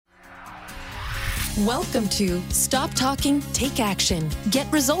Welcome to Stop Talking, Take Action,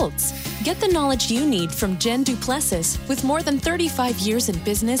 Get Results. Get the knowledge you need from Jen Duplessis with more than 35 years in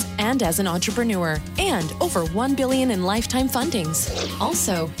business and as an entrepreneur and over $1 billion in lifetime fundings.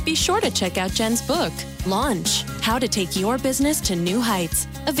 Also, be sure to check out Jen's book, Launch: How to Take Your Business to New Heights.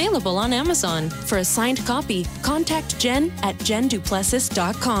 Available on Amazon. For a signed copy, contact Jen at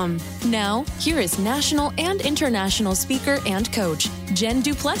jenduplessis.com. Now, here is national and international speaker and coach, Jen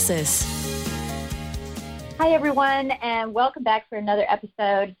Duplessis. Hi, everyone, and welcome back for another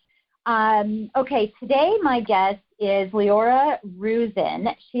episode. Today my guest is Leora Rosen.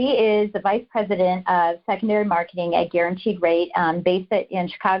 She is the Vice President of Secondary Marketing at Guaranteed Rate, based in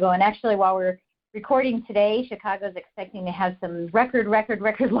Chicago. And actually, while we're recording today, Chicago is expecting to have some record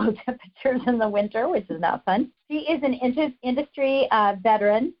low temperatures in the winter, which is not fun. She is an industry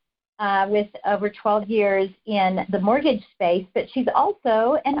veteran with over 12 years in the mortgage space, but she's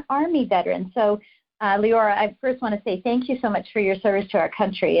also an Army veteran. So Leora, I first want to say thank you so much for your service to our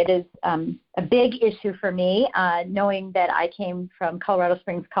country. It is a big issue for me, knowing that I came from Colorado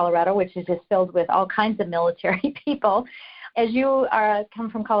Springs, Colorado, which is just filled with all kinds of military people, as you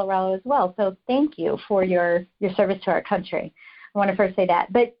come from Colorado as well. So thank you for your service to our country. I want to first say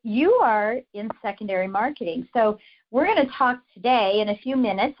that. But you are in secondary marketing. So we're going to talk today in a few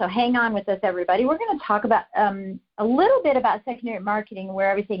minutes, so hang on with us, everybody. We're going to talk about a little bit about secondary marketing and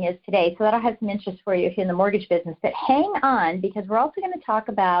where everything is today. So that'll have some interest for you if you're in the mortgage business. But hang on, because we're also going to talk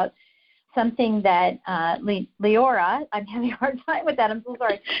about something that Leora, I'm having a hard time with that, I'm so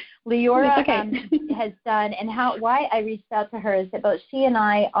sorry, Leora has done, and why I reached out to her is that both she and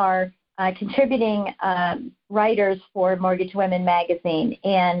I are contributing writers for Mortgage Women magazine.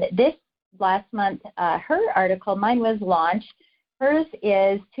 And this last month, her article, mine was launched. Hers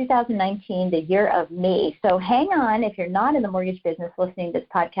is 2019, the year of me. So hang on if you're not in the mortgage business listening to this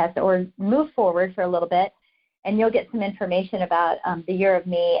podcast, or move forward for a little bit, and you'll get some information about the year of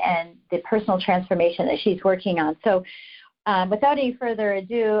me and the personal transformation that she's working on. So without any further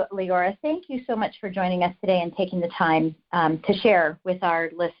ado, Leora, thank you so much for joining us today and taking the time to share with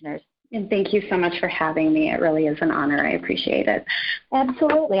our listeners. And thank you so much for having me. It really is an honor. I appreciate it.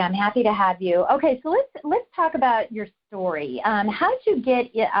 Absolutely. I'm happy to have you. Okay, so let's talk about your story. How did you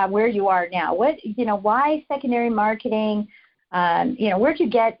get where you are now? Why secondary marketing? Where'd you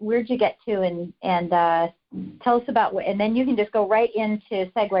get to, and tell us about and then you can just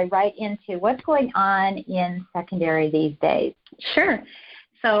segue right into what's going on in secondary these days. Sure.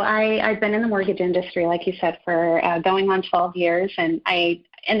 So I've been in the mortgage industry, like you said, for going on 12 years, and I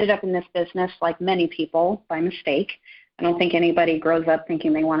ended up in this business like many people by mistake. I don't think anybody grows up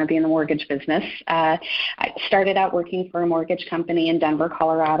thinking they want to be in the mortgage business. I started out working for a mortgage company in Denver,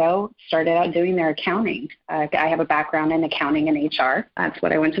 Colorado, started out doing their accounting. I have a background in accounting and HR. That's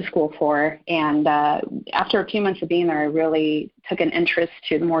what I went to school for. And after a few months of being there, I really took an interest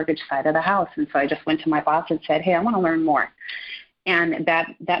to the mortgage side of the house. And so I just went to my boss and said, hey, I want to learn more. And that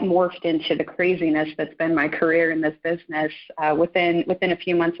morphed into the craziness that's been my career in this business. Within a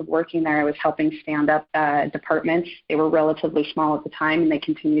few months of working there, I was helping stand up departments. They were relatively small at the time, and they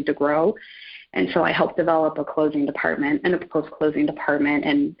continued to grow. And so I helped develop a closing department and a post-closing department,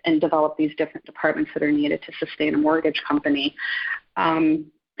 and develop these different departments that are needed to sustain a mortgage company.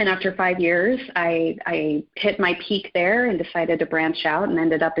 And after 5 years, I hit my peak there and decided to branch out, and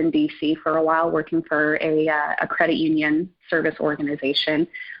ended up in D.C. for a while working for a credit union service organization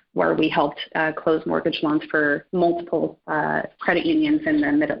where we helped close mortgage loans for multiple credit unions in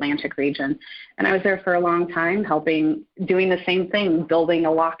the Mid-Atlantic region. And I was there for a long time doing the same thing, building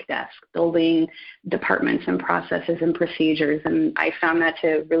a lock desk, building departments and processes and procedures. And I found that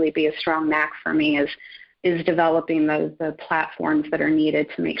to really be a strong knack for me, is developing the platforms that are needed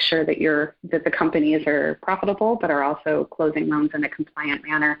to make sure that the companies are profitable, but are also closing loans in a compliant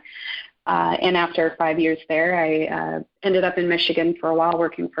manner. And after 5 years there, I ended up in Michigan for a while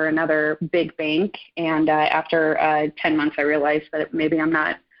working for another big bank. And after 10 months, I realized that maybe I'm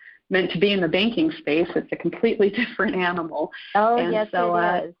not meant to be in the banking space. It's a completely different animal. Oh, and yes, so,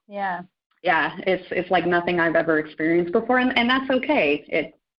 it is. Yeah. Yeah, it's like nothing I've ever experienced before, and that's okay.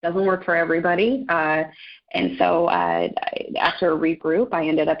 It doesn't work for everybody. And so after a regroup, I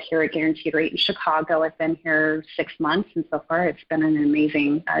ended up here at Guaranteed Rate in Chicago. I've been here 6 months, and so far it's been an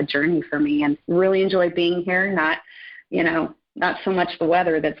amazing journey for me, and really enjoy being here. Not so much the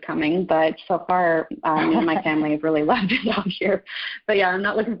weather that's coming, but so far me and my family have really loved it out here. But yeah, I'm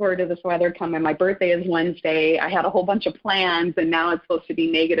not looking forward to this weather coming. My birthday is Wednesday. I had a whole bunch of plans, and now it's supposed to be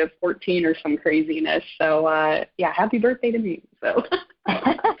negative 14 or some craziness. So yeah, happy birthday to me. So.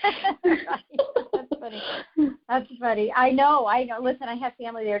 Right. That's funny. funny. That's funny. I know. Listen, I have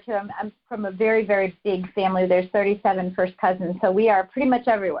family there too. I'm from a very, very big family. There's 37 first cousins, so we are pretty much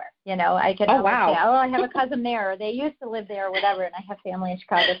everywhere. I can almost say, I have a cousin there, or they used to live there, or whatever. And I have family in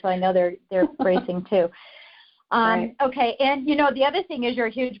Chicago, so I know they're racing too. Right. Okay, and the other thing is you're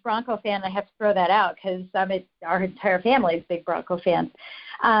a huge Bronco fan. I have to throw that out because our entire family is big Bronco fans.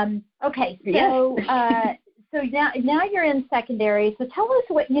 Okay, so so now you're in secondary. So tell us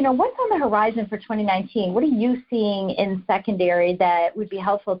what's on the horizon for 2019. What are you seeing in secondary that would be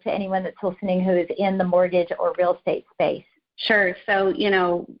helpful to anyone that's listening who is in the mortgage or real estate space? Sure. So,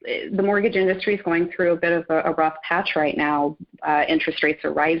 the mortgage industry is going through a bit of a rough patch right now. Interest rates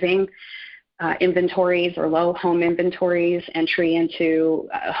are rising. Inventories or low home inventories, entry into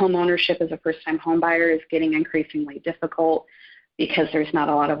home ownership as a first-time home buyer is getting increasingly difficult because there's not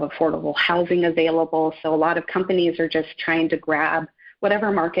a lot of affordable housing available. So a lot of companies are just trying to grab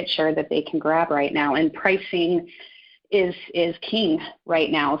whatever market share that they can grab right now. And pricing is king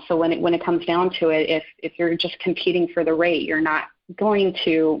right now. So when it comes down to it, if you're just competing for the rate, you're not going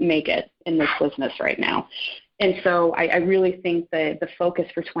to make it in this business right now. And so I really think that the focus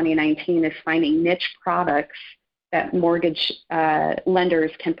for 2019 is finding niche products that mortgage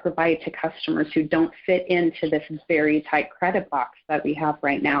lenders can provide to customers who don't fit into this very tight credit box that we have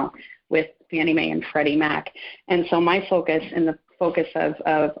right now with Fannie Mae and Freddie Mac. And so my focus and the focus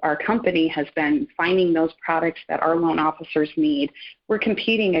of our company has been finding those products that our loan officers need. We're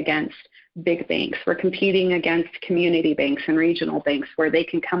competing against big banks. We're competing against community banks and regional banks where they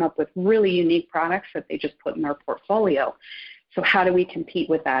can come up with really unique products that they just put in their portfolio. So how do we compete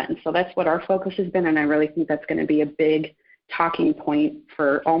with that? And so that's what our focus has been, and I really think that's going to be a big talking point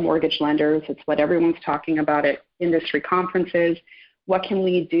for all mortgage lenders. It's what everyone's talking about at industry conferences. What can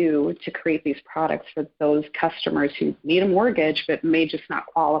we do to create these products for those customers who need a mortgage but may just not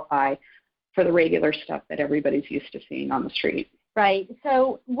qualify for the regular stuff that everybody's used to seeing on the street? Right.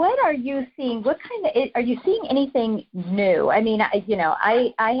 So what are you seeing? Are you seeing anything new? I mean, I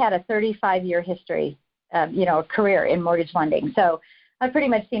had a 35-year history, career in mortgage lending. So I've pretty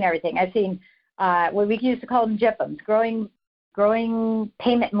much seen everything. I've seen what we used to call them GPMs, growing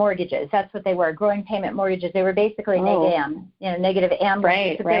payment mortgages. That's what they were, growing payment mortgages. They were basically negative AM.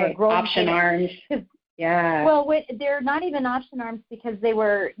 Right. They were growing option arms. Yeah. Well, they're not even option arms because they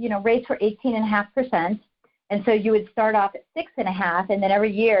were, rates were 18.5%. And so you would start off at 6.5%, and then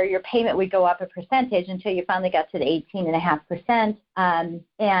every year your payment would go up a percentage until you finally got to the 18.5%.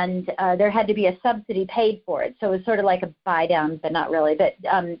 And there had to be a subsidy paid for it. So it was sort of like a buy down, but not really. But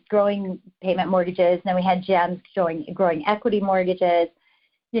growing payment mortgages. And then we had GEMs growing equity mortgages.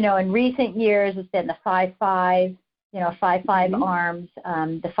 In recent years, it's been the 5.5. 5.5 arms,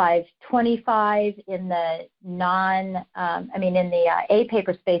 the 5.25 in the in the A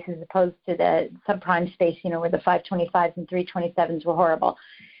paper space as opposed to the subprime space, where the 5.25s and 3.27s were horrible.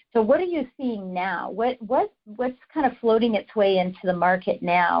 So what are you seeing now? What's kind of floating its way into the market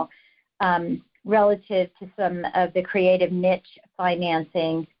now relative to some of the creative niche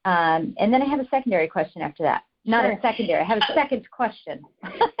financing? And then I have a secondary question after that. Not a secondary. I have a second question.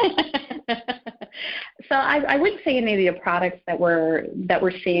 So I wouldn't say any of the products that we're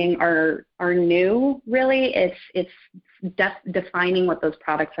seeing are new. Really, it's defining what those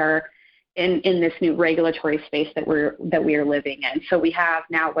products are in this new regulatory space that we are living in. So we have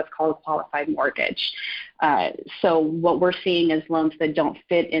now what's called a qualified mortgage. So what we're seeing is loans that don't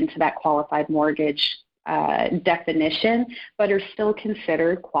fit into that qualified mortgage definition, but are still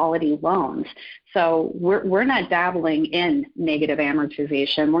considered quality loans. So we're not dabbling in negative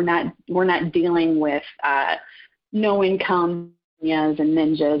amortization. We're not dealing with no income and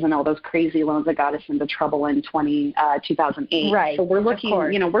ninjas and all those crazy loans that got us into trouble in 2008. Right. So we're looking,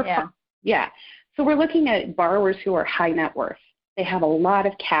 So we're looking at borrowers who are high net worth. They have a lot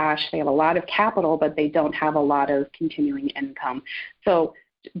of cash, they have a lot of capital, but they don't have a lot of continuing income. So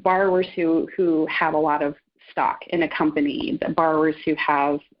borrowers who have a lot of stock in a company, the borrowers who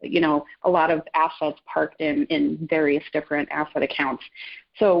have, a lot of assets parked in various different asset accounts.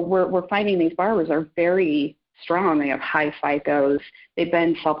 So we're finding these borrowers are very strong. They have high FICOs. They've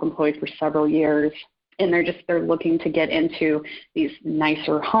been self-employed for several years, and they're looking to get into these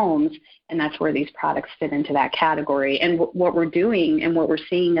nicer homes, and that's where these products fit into that category. And what we're doing and what we're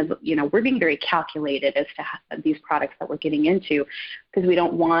seeing is, we're being very calculated as to these products that we're getting into, because we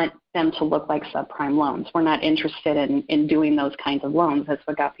don't want them to look like subprime loans. We're not interested in doing those kinds of loans. That's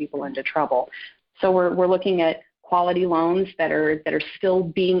what got people into trouble. So we're looking at quality loans that are still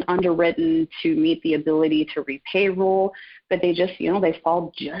being underwritten to meet the ability to repay rule, but they just, they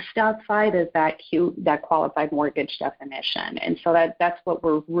fall just outside of that qualified mortgage definition. And so that's what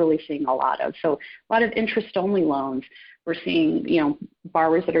we're really seeing a lot of. So a lot of interest-only loans. We're seeing,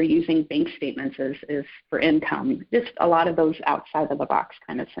 borrowers that are using bank statements as for income. Just a lot of those outside of the box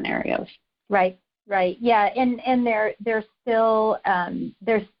kind of scenarios. Right. Yeah, and they're still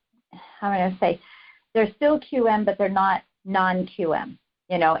there's how am I going to say, they're still QM, but they're not non-QM.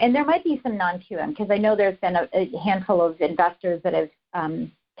 And there might be some non-QM because I know there's been a handful of investors that have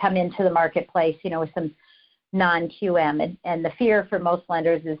come into the marketplace, with some non-QM, and the fear for most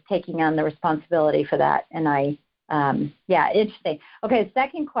lenders is taking on the responsibility for that. And interesting. Okay, the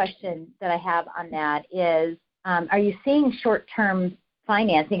second question that I have on that is, are you seeing short-term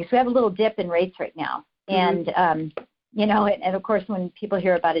financing? Because we have a little dip in rates right now. And, and of course, when people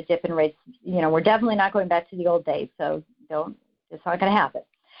hear about a dip in rates, we're definitely not going back to the old days. So it's not going to happen.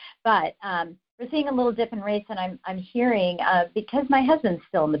 But we're seeing a little dip in rates, and I'm hearing, because my husband's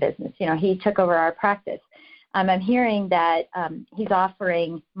still in the business, he took over our practice. I'm hearing that he's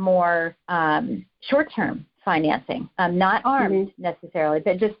offering more short-term financing, not ARMs necessarily,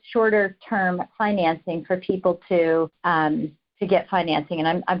 but just shorter-term financing for people to get financing.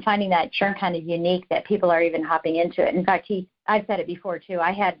 And I'm finding that kind of unique that people are even hopping into it. In fact, I've said it before too.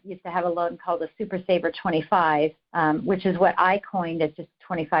 I used to have a loan called a Super Saver 25, which is what I coined as just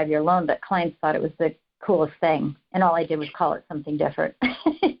a 25-year loan, but clients thought it was the coolest thing, and all I did was call it something different.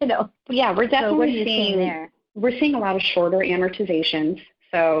 Yeah, we're definitely what are you seeing there? We're seing a lot of shorter amortizations.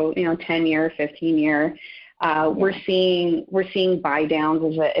 So 10-year, 15-year. We're seeing buy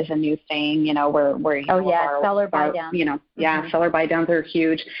downs as a new thing, where seller buy downs. Seller buy downs are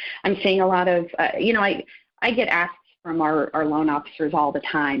huge. I'm seeing a lot of I get asked from our loan officers all the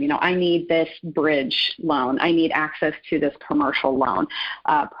time, I need this bridge loan. I need access to this commercial loan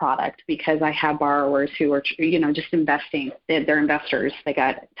product because I have borrowers who are, just investing. They're investors. They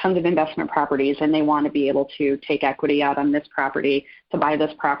got tons of investment properties, and they want to be able to take equity out on this property to buy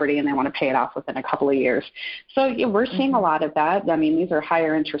this property, and they want to pay it off within a couple of years. So we're seeing a lot of that. I mean, these are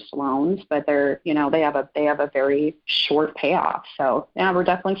higher interest loans, but they're, they have a very short payoff. So we're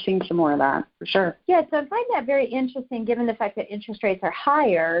definitely seeing some more of that for sure. Yeah, so I find that very interesting, given the fact that interest rates are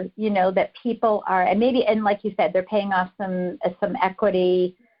higher. That people are, and like you said, they're paying off some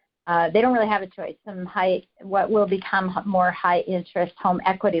equity. They don't really have a choice. What will become more high interest home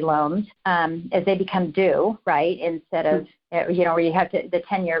equity loans as they become due, right? Instead of where you have to, the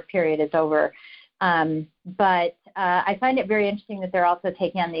 10-year period is over. But I find it very interesting that they're also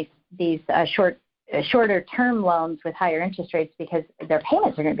taking on these shorter term loans with higher interest rates because their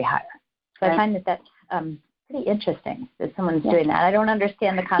payments are going to be higher. So I find that that's pretty interesting that someone's doing that. I don't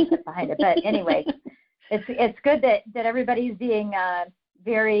understand the concept behind it, but anyway, it's good that everybody's being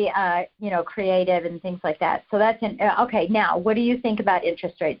very creative and things like that. So that's okay. Now, what do you think about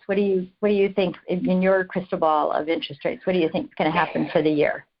interest rates? What do you think in your crystal ball of interest rates? What do you think is going to happen for the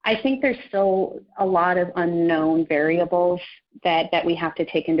year? I think there's still a lot of unknown variables that we have to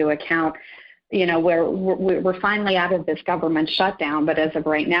take into account. Where we're finally out of this government shutdown, but as of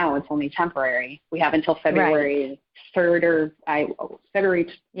right now, it's only temporary. We have until February 3rd or February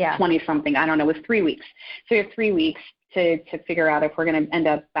 20-something. I don't know. It was 3 weeks. So we have 3 weeks to figure out if we're going to end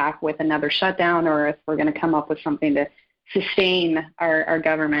up back with another shutdown or if we're going to come up with something to sustain our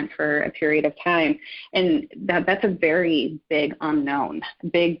government for a period of time. And that's a very big unknown,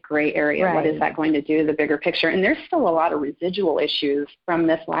 big gray area. Right. What is that going to do, the bigger picture? And there's still a lot of residual issues from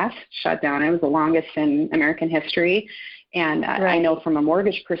this last shutdown. It was the longest in American history. And I know from a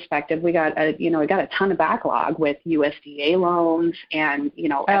mortgage perspective, we got a ton of backlog with USDA loans and,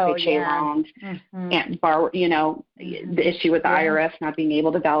 FHA loans and the issue with the IRS not being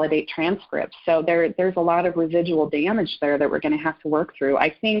able to validate transcripts. So there's a lot of residual damage there that we're going to have to work through.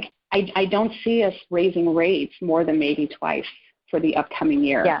 I think I don't see us raising rates more than maybe twice for the upcoming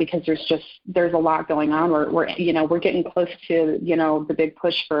year because there's a lot going on. We're getting close to, the big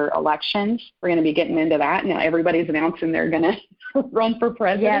push for elections. We're going to be getting into that. Now everybody's announcing they're going to run for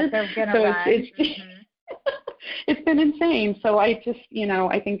president. Yes, they're going to run. It's been insane. So I just,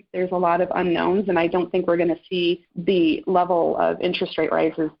 I think there's a lot of unknowns, and I don't think we're going to see the level of interest rate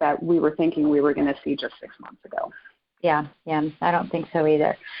rises that we were thinking we were going to see just 6 months ago. Yeah, I don't think so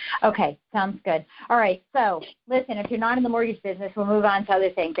either. Okay, sounds good. All right, so listen, if you're not in the mortgage business, we'll move on to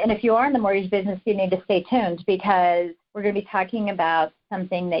other things. And if you are in the mortgage business, you need to stay tuned because we're going to be talking about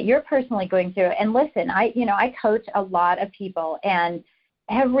something that you're personally going through. And listen, I coach a lot of people, and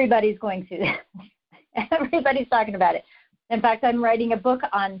everybody's going through this. Everybody's talking about it. In fact, I'm writing a book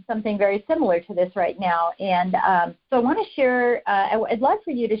on something very similar to this right now. And so I want to share, I'd love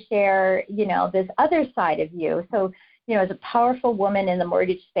for you to share, this other side of you. So, as a powerful woman in the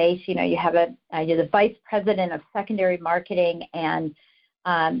mortgage space, you're the vice president of secondary marketing, and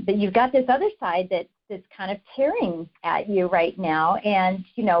but you've got this other side that's kind of tearing at you right now. And,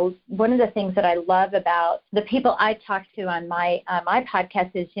 one of the things that I love about the people I talk to on my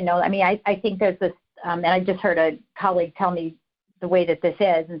podcast is, I think there's this, and I just heard a colleague tell me the way that this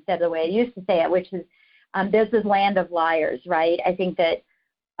is instead of the way I used to say it, which is there's this land of liars, right? I think that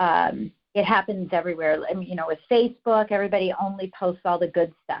it happens everywhere. With Facebook, everybody only posts all the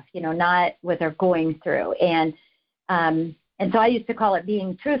good stuff, not what they're going through. And so I used to call it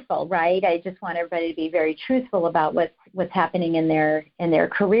being truthful, right? I just want everybody to be very truthful about what's happening in their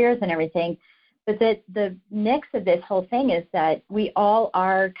careers and everything. But the mix of this whole thing is that we all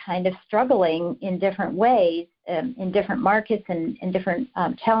are kind of struggling in different ways, in different markets and in different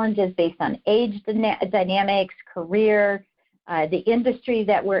challenges based on age dynamics, career, the industry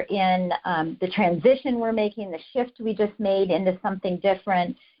that we're in, the transition we're making, the shift we just made into something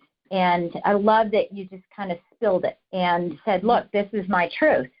different. And I love that you just kind of spilled it and said, look, this is my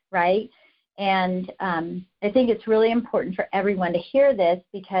truth, right? And I think it's really important for everyone to hear this,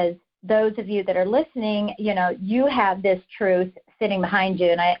 because those of you that are listening, you have this truth sitting behind you.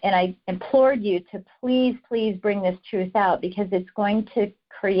 And I implored you to please bring this truth out, because it's going to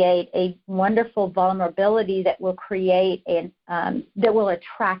create a wonderful vulnerability that will create that will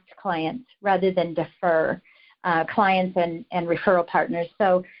attract clients rather than defer clients and referral partners.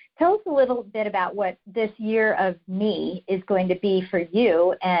 So tell us a little bit about what this year of me is going to be for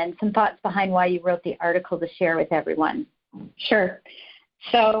you, and some thoughts behind why you wrote the article to share with everyone. Sure.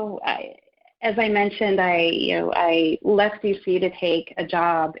 So as I mentioned, I left DC to take a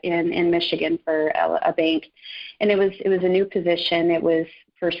job in Michigan for a bank, and it was a new position. It was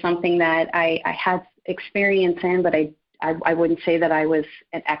for something that I had experience in, but I wouldn't say that I was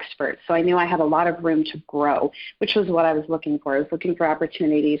an expert. So I knew I had a lot of room to grow, which was what I was looking for. I was looking for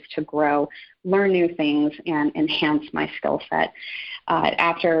opportunities to grow, learn new things, and enhance my skill set.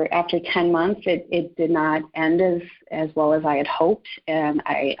 After 10 months, it did not end as well as I had hoped, and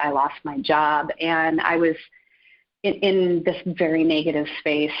I lost my job. And I was in this very negative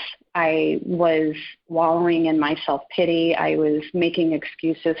space. I was wallowing in my self-pity. I was making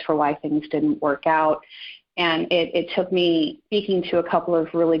excuses for why things didn't work out. And it took me speaking to a couple of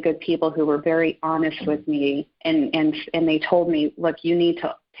really good people who were very honest with me, and they told me, look, you need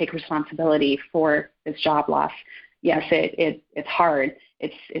to take responsibility for this job loss. Yes, it's hard.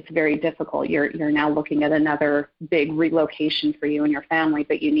 It's very difficult. You're now looking at another big relocation for you and your family,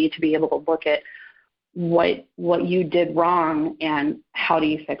 but you need to be able to look at what you did wrong and how do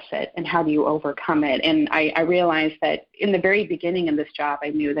you fix it and how do you overcome it. And I realized that in the very beginning of this job, I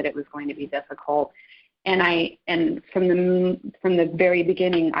knew that it was going to be difficult. And from the very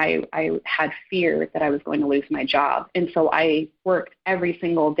beginning, I had fear that I was going to lose my job. And so I worked every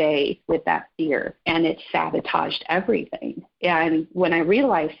single day with that fear, and it sabotaged everything. And when I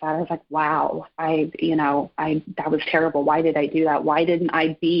realized that, I was like, wow, that was terrible. Why did I do that? Why didn't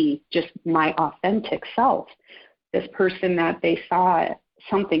I be just my authentic self? This person that they saw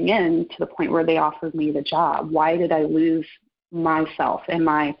something in to the point where they offered me the job. Why did I lose myself and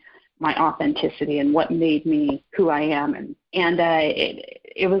my authenticity and what made me who I am? And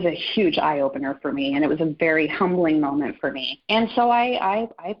it was a huge eye-opener for me, and it was a very humbling moment for me. And so I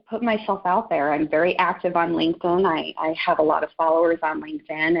put myself out there. I'm very active on LinkedIn. I have a lot of followers on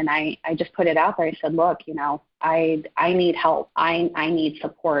LinkedIn, and I just put it out there. I said, look, I need help. I need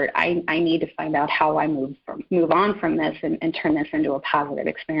support. I need to find out how I move on from this and turn this into a positive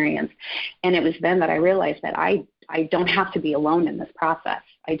experience. And it was then that I realized that I don't have to be alone in this process.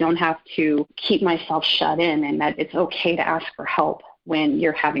 I don't have to keep myself shut in, and that it's okay to ask for help when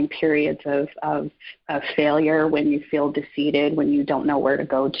you're having periods of failure, when you feel defeated, when you don't know where to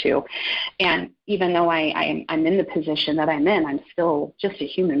go to. And even though I'm in the position that I'm in, I'm still just a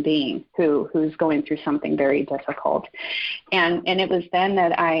human being who's going through something very difficult. And it was then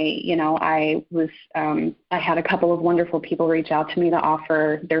that I had a couple of wonderful people reach out to me to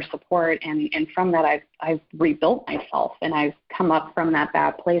offer their support, and from that I've rebuilt myself, and I've come up from that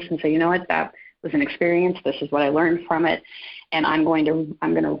bad place and say, you know what, that was an experience. This is what I learned from it. And I'm going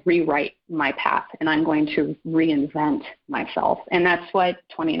to rewrite my path, and I'm going to reinvent myself. And that's what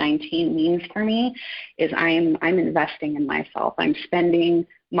 2019 means for me, is I'm investing in myself. I'm spending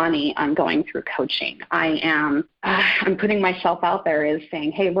money on going through coaching. I'm putting myself out there as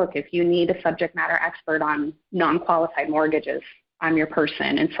saying, hey, look, if you need a subject matter expert on non-qualified mortgages, I'm your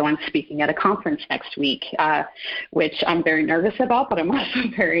person. And so I'm speaking at a conference next week, which I'm very nervous about, but I'm also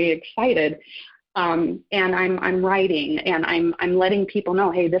very excited. And I'm writing, and I'm letting people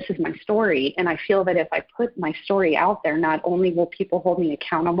know, hey, this is my story. And I feel that if I put my story out there, not only will people hold me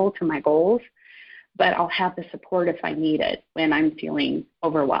accountable to my goals, but I'll have the support if I need it when I'm feeling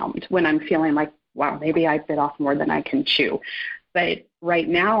overwhelmed, when I'm feeling like, wow, maybe I bit off more than I can chew. But right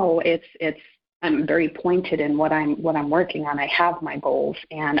now, I'm very pointed in what I'm working on. I have my goals,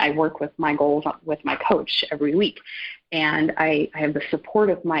 and I work with my goals with my coach every week. And I have the support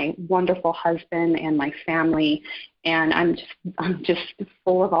of my wonderful husband and my family, and I'm just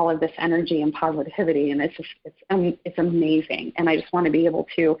full of all of this energy and positivity, and it's amazing. And I just want to be able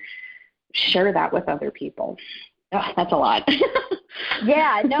to share that with other people. Oh, that's a lot.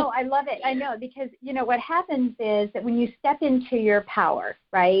 Yeah, no, I love it. I know, because, what happens is that when you step into your power,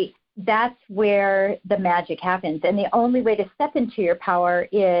 right, that's where the magic happens. And the only way to step into your power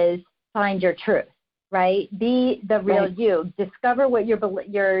is find your truth, right? Be the real you. Discover what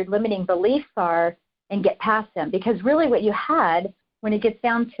your limiting beliefs are and get past them. Because really what you had, when it gets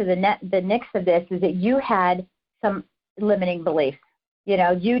down to the nix of this, is that you had some limiting beliefs.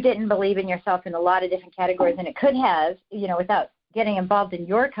 You didn't believe in yourself in a lot of different categories, and it could have, without getting involved in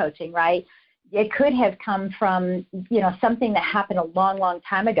your coaching, right? It could have come from, something that happened a long, long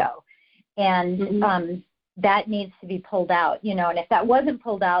time ago. And that needs to be pulled out, and if that wasn't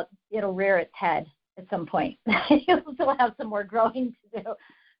pulled out, it'll rear its head at some point. You'll still have some more growing to do.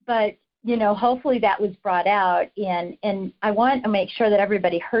 But, hopefully that was brought out. And I want to make sure that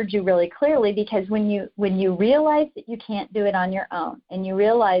everybody heard you really clearly, because when you realize that you can't do it on your own, and you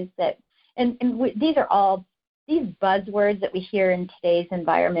realize that, these are all these buzzwords that we hear in today's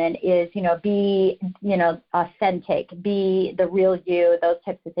environment is, be, authentic, be the real you, those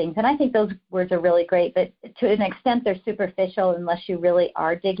types of things. And I think those words are really great, but to an extent they're superficial unless you really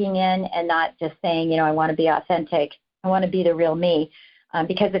are digging in and not just saying, I want to be authentic, I want to be the real me.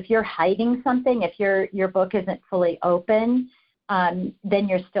 Because if you're hiding something, if your book isn't fully open, then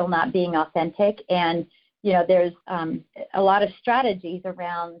you're still not being authentic. And, there's a lot of strategies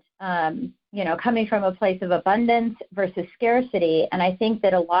around, coming from a place of abundance versus scarcity. And I think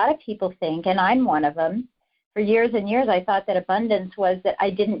that a lot of people think, and I'm one of them, for years and years I thought that abundance was that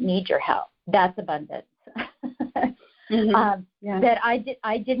I didn't need your help. That's abundance. That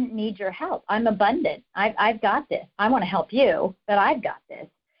I didn't need your help. I'm abundant. I've got this. I want to help you, but I've got this.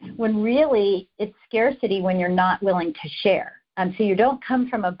 When really it's scarcity when you're not willing to share. So you don't come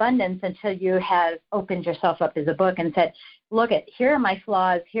from abundance until you have opened yourself up as a book and said, look, here are my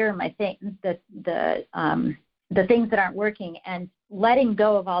flaws, here are my things, the things that aren't working, and letting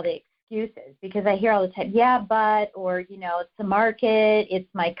go of all the excuses. Because I hear all the time, yeah, but, or, it's the market, it's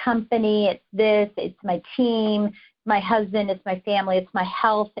my company, it's this, it's my team, my husband, it's my family, it's my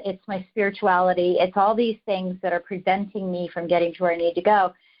health, it's my spirituality, it's all these things that are preventing me from getting to where I need to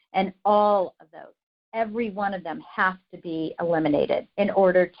go. And all of those, every one of them has to be eliminated in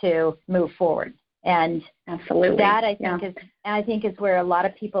order to move forward. And absolutely, that I think is where a lot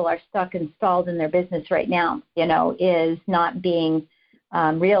of people are stuck and stalled in their business right now, is not being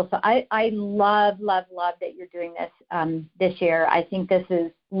real. So I love that you're doing this this year. I think this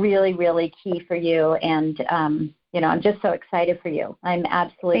is really, really key for you. And, I'm just so excited for you. I'm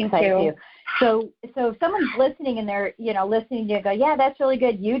absolutely excited for you. So if someone's listening and they're, listening to you go, yeah, that's really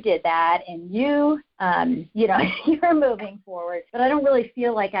good. You did that. And you're moving forward, but I don't really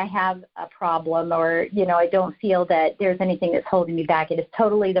feel like I have a problem, or, I don't feel that there's anything that's holding me back. It is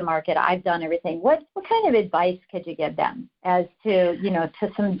totally the market. I've done everything. What kind of advice could you give them as to,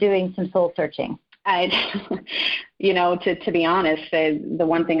 to doing some soul searching? To be honest, the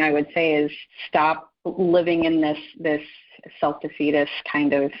one thing I would say is stop living in this self-defeatist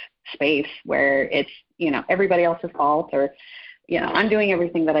kind of space where it's, everybody else's fault, or, I'm doing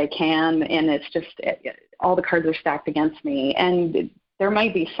everything that I can, and it's just all the cards are stacked against me. And there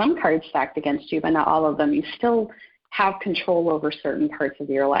might be some cards stacked against you, but not all of them. You still have control over certain parts of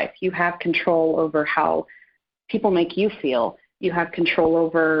your life. You have control over how people make you feel. You have control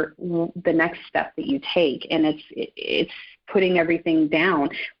over the next step that you take, and it's putting everything down.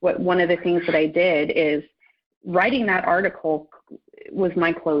 One of the things that I did is writing that article was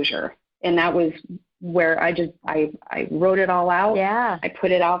my closure, and that was where I wrote it all out. Yeah. I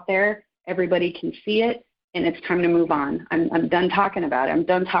put it out there. Everybody can see it, and it's time to move on. I'm done talking about it. I'm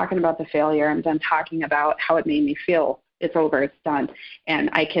done talking about the failure. I'm done talking about how it made me feel. It's over. It's done.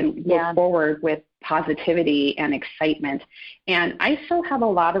 And I can look forward with positivity and excitement. And I still have a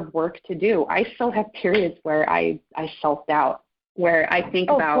lot of work to do. I still have periods where I self-doubt, where I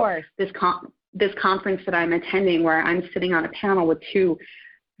think about this this conference that I'm attending where I'm sitting on a panel with two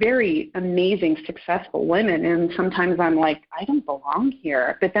very amazing, successful women. And sometimes I'm like, I don't belong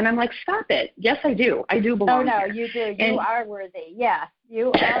here. But then I'm like, stop it. Yes, I do. I do belong here. Oh, no, you do. You are worthy. Yeah,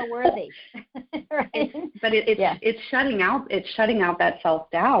 you are worthy. Right? But it's shutting out that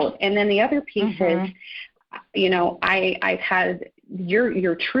self-doubt. And then the other piece is, I've had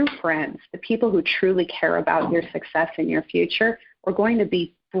your true friends, the people who truly care about your success and your future, are going to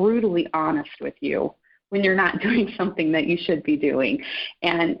be brutally honest with you when you're not doing something that you should be doing.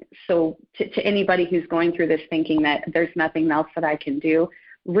 And so to anybody who's going through this thinking that there's nothing else that I can do,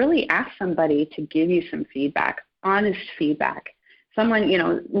 really ask somebody to give you some feedback, honest feedback. Someone,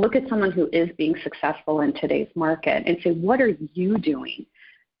 look at someone who is being successful in today's market and say, what are you doing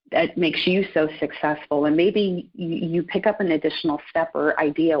that makes you so successful? And maybe you pick up an additional step or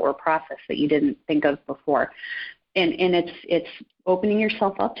idea or process that you didn't think of before. And it's opening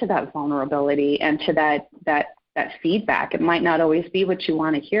yourself up to that vulnerability and to that feedback. It might not always be what you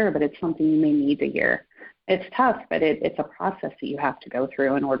want to hear, but it's something you may need to hear. It's tough, but it's a process that you have to go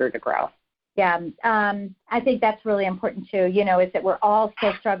through in order to grow. Yeah, I think that's really important too. Is that we're all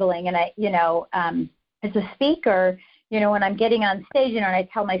still struggling, and as a speaker, when I'm getting on stage, and I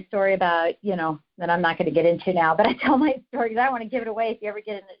tell my story about, that I'm not going to get into now, but I tell my story because I don't want to give it away if you ever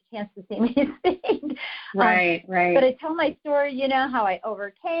get a chance to see me speak. Right. But I tell my story, how I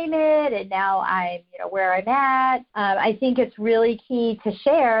overcame it, and now I'm, where I'm at. I think it's really key to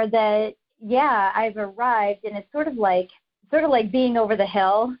share that, yeah, I've arrived, and it's sort of like being over the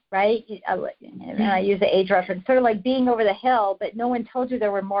hill, right? And I use the age reference, sort of like being over the hill, but no one told you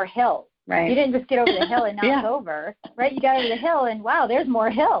there were more hills. Right. You didn't just get over the hill and now it's over, right? You got over the hill and wow, there's more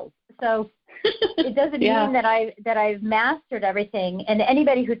hills. So it doesn't mean that I've mastered everything. And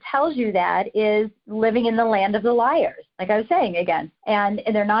anybody who tells you that is living in the land of the liars, like I was saying again. And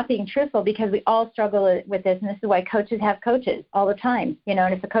they're not being truthful, because we all struggle with this. And this is why coaches have coaches all the time.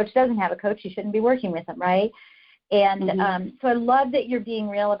 And if a coach doesn't have a coach, you shouldn't be working with them, right? And so I love that you're being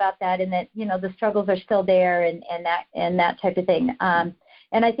real about that, and that the struggles are still there, and that type of thing.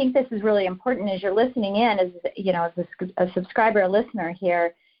 And I think this is really important as you're listening in, as a subscriber, a listener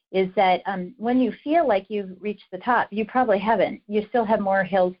here, is that when you feel like you've reached the top, you probably haven't. You still have more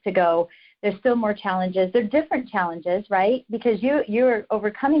hills to go. There's still more challenges. They're different challenges, right? Because you're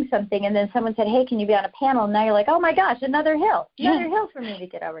overcoming something, and then someone said, hey, can you be on a panel? And now you're like, oh, my gosh, another hill for me to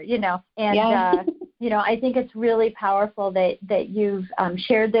get over, And, I think it's really powerful that you've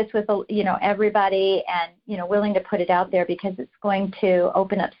shared this with, everybody, and, willing to put it out there, because it's going to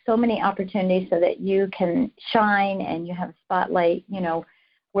open up so many opportunities so that you can shine and you have a spotlight,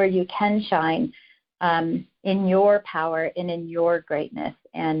 where you can shine in your power and in your greatness.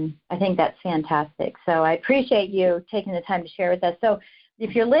 And I think that's fantastic. So I appreciate you taking the time to share with us. So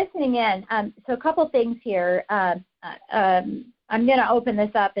if you're listening in, so a couple things here. I'm going to open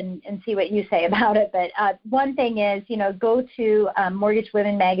this up and see what you say about it. But one thing is, go to Mortgage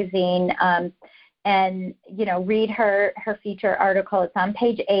Women Magazine and, read her feature article. It's on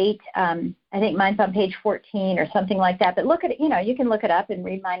page 8. I think mine's on page 14 or something like that. But look at it, you can look it up and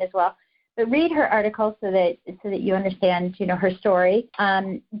read mine as well. But read her article so that you understand, her story.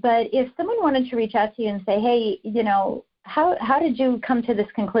 But if someone wanted to reach out to you and say, hey, how did you come to this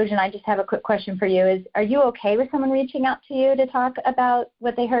conclusion? I just have a quick question for you. Are you okay with someone reaching out to you to talk about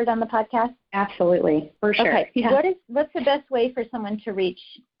what they heard on the podcast? Absolutely, for sure. Okay. Yeah. What's the best way for someone to reach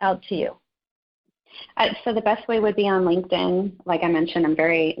out to you? So the best way would be on LinkedIn. Like I mentioned, I'm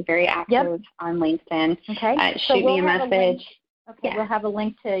very, very active on LinkedIn. Okay. Shoot me a message. We'll have a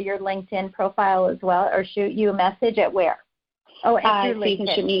link to your LinkedIn profile as well, or shoot you a message at where? Oh, at so you can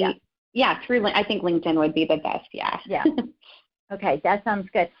shoot me. Through. I think LinkedIn would be the best. Yeah. Okay, that sounds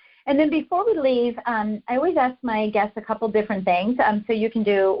good. And then before we leave, I always ask my guests a couple different things. So you can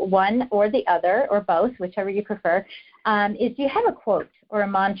do one or the other, or both, whichever you prefer. Do you have a quote or a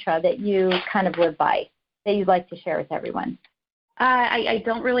mantra that you kind of live by that you'd like to share with everyone? I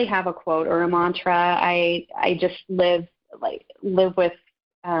don't really have a quote or a mantra. I just live with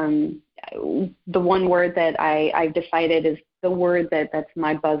the one word that I've decided is the word that's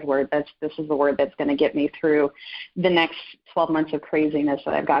my buzzword. This is the word that's going to get me through the next 12 months of craziness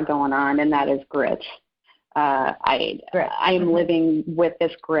that I've got going on, and that is grit. I'm living with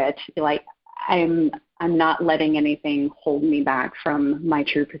this grit. Like I'm not letting anything hold me back from my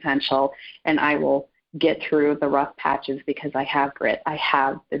true potential, and I will get through the rough patches because I have grit. I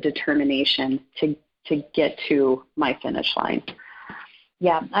have the determination to get to my finish line.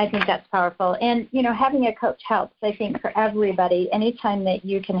 Yeah, I think that's powerful. And, having a coach helps, I think, for everybody. Anytime that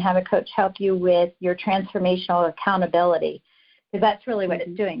you can have a coach help you with your transformational accountability, because that's really what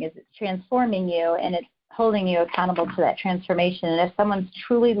it's doing, is it's transforming you and it's holding you accountable to that transformation. And if someone's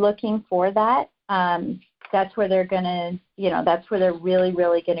truly looking for that, that's where they're going to, that's where they're really,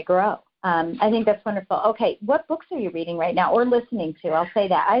 really going to grow. I think that's wonderful. Okay, what books are you reading right now or listening to? I'll say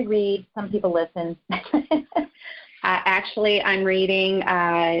that. I read, some people listen. Actually, I'm reading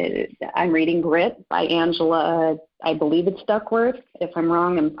Grit by Angela, I believe it's Duckworth. If I'm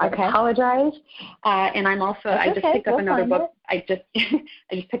wrong, I apologize. And I'm also, I just picked up another book. I just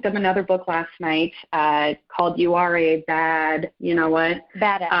picked up another book last night called You Are a Bad, you know what?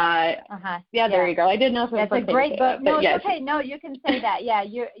 Badass. Yeah, there you go. I didn't know if it was That's a great book. No, it's okay. No, you can say that. Yeah,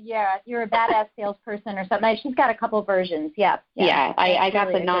 you're a badass salesperson or something. She's got a couple versions. Yeah, I got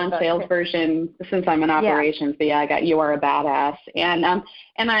really the non-sales version since I'm in operations. But I got You Are a Badass, and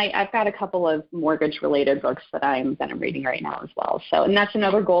I've got a couple of mortgage-related books that I'm reading right now as well. So, and that's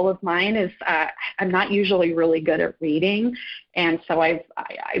another goal of mine is I'm not usually really good at reading. And so I've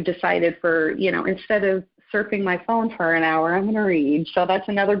decided for, instead of surfing my phone for an hour, I'm going to read. So that's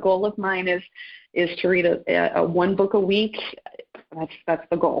another goal of mine is to read a one book a week. That's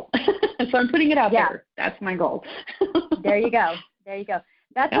the goal. So I'm putting it out there. That's my goal. There you go.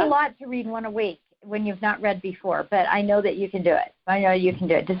 That's a lot to read one a week when you've not read before, but I know that you can do it.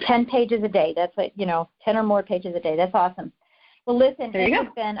 Just 10 pages a day. That's what, 10 or more pages a day. That's awesome. Well, listen, it has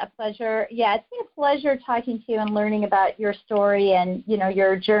been a pleasure. Yeah, it's been a pleasure talking to you and learning about your story and,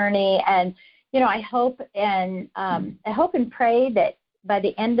 your journey. And, I hope and pray that by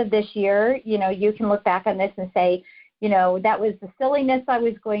the end of this year, you can look back on this and say, that was the silliness I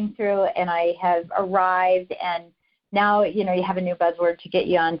was going through and I have arrived, and now, you have a new buzzword to get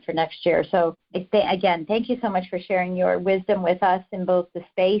you on for next year. So, again, thank you so much for sharing your wisdom with us in both the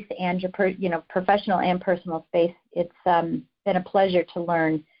space and your, professional and personal space. It's been a pleasure to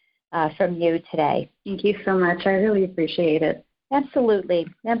learn from you today. Thank you so much. I really appreciate it. Absolutely.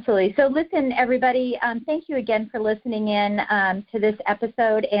 So listen, everybody, thank you again for listening in to this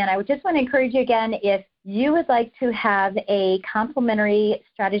episode. And I would just want to encourage you again, if you would like to have a complimentary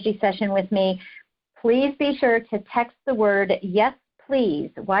strategy session with me, please be sure to text the word yes,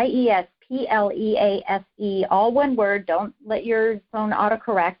 please, YESPLEASE, all one word. Don't let your phone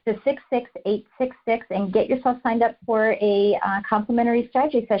autocorrect, to 66866 and get yourself signed up for a complimentary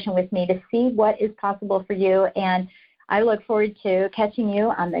strategy session with me to see what is possible for you. And I look forward to catching you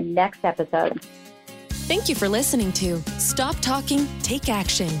on the next episode. Thank you for listening to Stop Talking, Take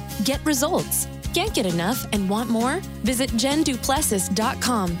Action, Get Results. Can't get enough and want more? Visit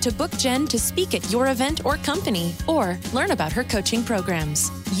JenDuplessis.com to book Jen to speak at your event or company, or learn about her coaching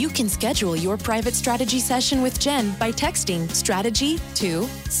programs. You can schedule your private strategy session with Jen by texting strategy to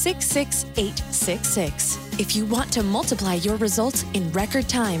 66866. If you want to multiply your results in record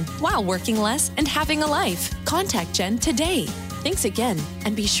time while working less and having a life, contact Jen today. Thanks again,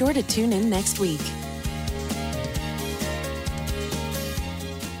 and be sure to tune in next week.